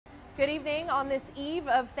Good evening on this eve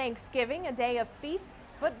of Thanksgiving, a day of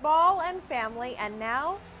feasts, football, and family, and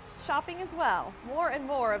now shopping as well. More and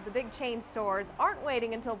more of the big chain stores aren't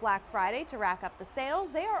waiting until Black Friday to rack up the sales.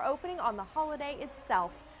 They are opening on the holiday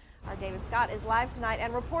itself. Our David Scott is live tonight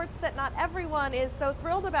and reports that not everyone is so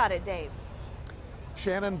thrilled about it, Dave.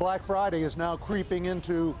 Shannon, Black Friday is now creeping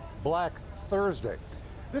into Black Thursday.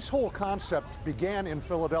 This whole concept began in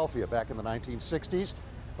Philadelphia back in the 1960s.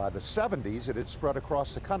 By the 70s, it had spread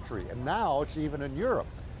across the country, and now it's even in Europe.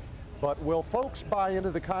 But will folks buy into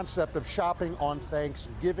the concept of shopping on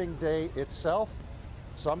Thanksgiving Day itself?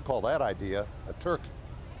 Some call that idea a turkey.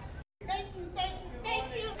 Thank you, thank you, thank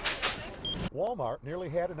you. Walmart nearly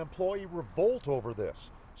had an employee revolt over this.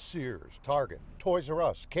 Sears, Target, Toys R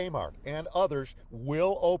Us, Kmart, and others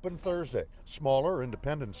will open Thursday. Smaller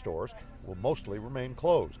independent stores will mostly remain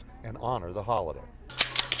closed and honor the holiday.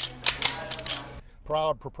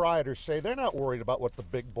 Proud proprietors say they're not worried about what the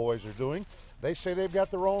big boys are doing. They say they've got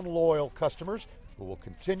their own loyal customers who will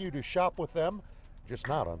continue to shop with them, just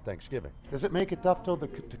not on Thanksgiving. Does it make it tough, though,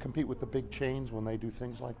 to compete with the big chains when they do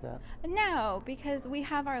things like that? No, because we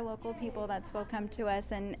have our local people that still come to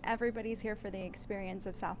us, and everybody's here for the experience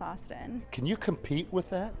of South Austin. Can you compete with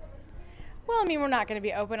that? Well, I mean, we're not going to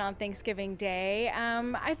be open on Thanksgiving Day.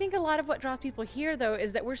 I think a lot of what draws people here, though,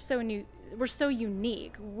 is that we're so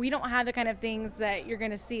unique. We don't have the kind of things that you're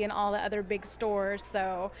going to see in all the other big stores.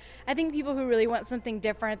 So I think people who really want something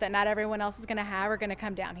different that not everyone else is going to have are going to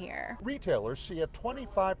come down here. Retailers see a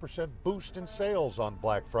 25% boost in sales on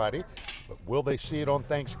Black Friday, but will they see it on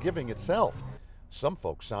Thanksgiving itself? Some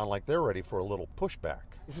folks sound like they're ready for a little pushback.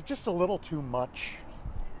 Is it just a little too much?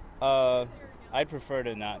 I'd prefer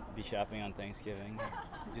to not be shopping on Thanksgiving.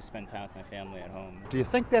 Just spend time with my family at home. Do you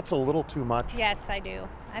think that's a little too much? Yes, I do.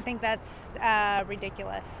 I think that's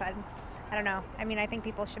ridiculous. I don't know. I mean, I think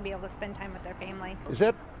people should be able to spend time with their families. Is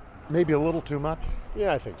that maybe a little too much?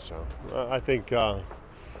 Yeah, I think so. I think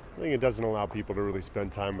it doesn't allow people to really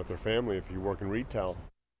spend time with their family if you work in retail.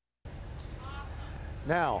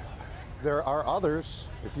 Now, there are others.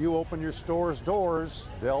 If you open your store's doors,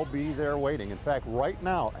 they'll be there waiting. In fact, right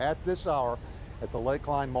now, at this hour, at the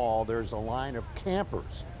Lakeline Mall, there's a line of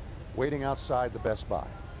campers waiting outside the Best Buy.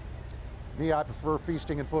 Me, I prefer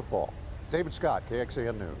feasting and football. David Scott,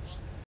 KXAN News.